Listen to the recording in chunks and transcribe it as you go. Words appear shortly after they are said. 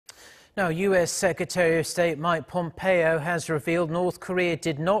Now, U.S. Secretary of State Mike Pompeo has revealed North Korea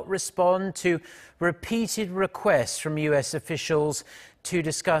did not respond to repeated requests from U.S. officials to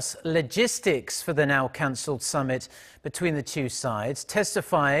discuss logistics for the now cancelled summit between the two sides.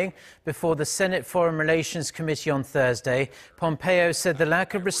 Testifying before the Senate Foreign Relations Committee on Thursday, Pompeo said the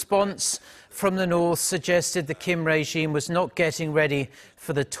lack of response from the North suggested the Kim regime was not getting ready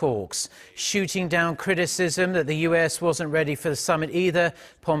for the talks. Shooting down criticism that the U.S. wasn't ready for the summit either,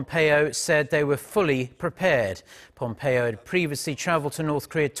 Pompeo said they were fully prepared. Pompeo had previously travelled to North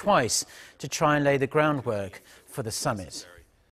Korea twice to try and lay the groundwork for the summit.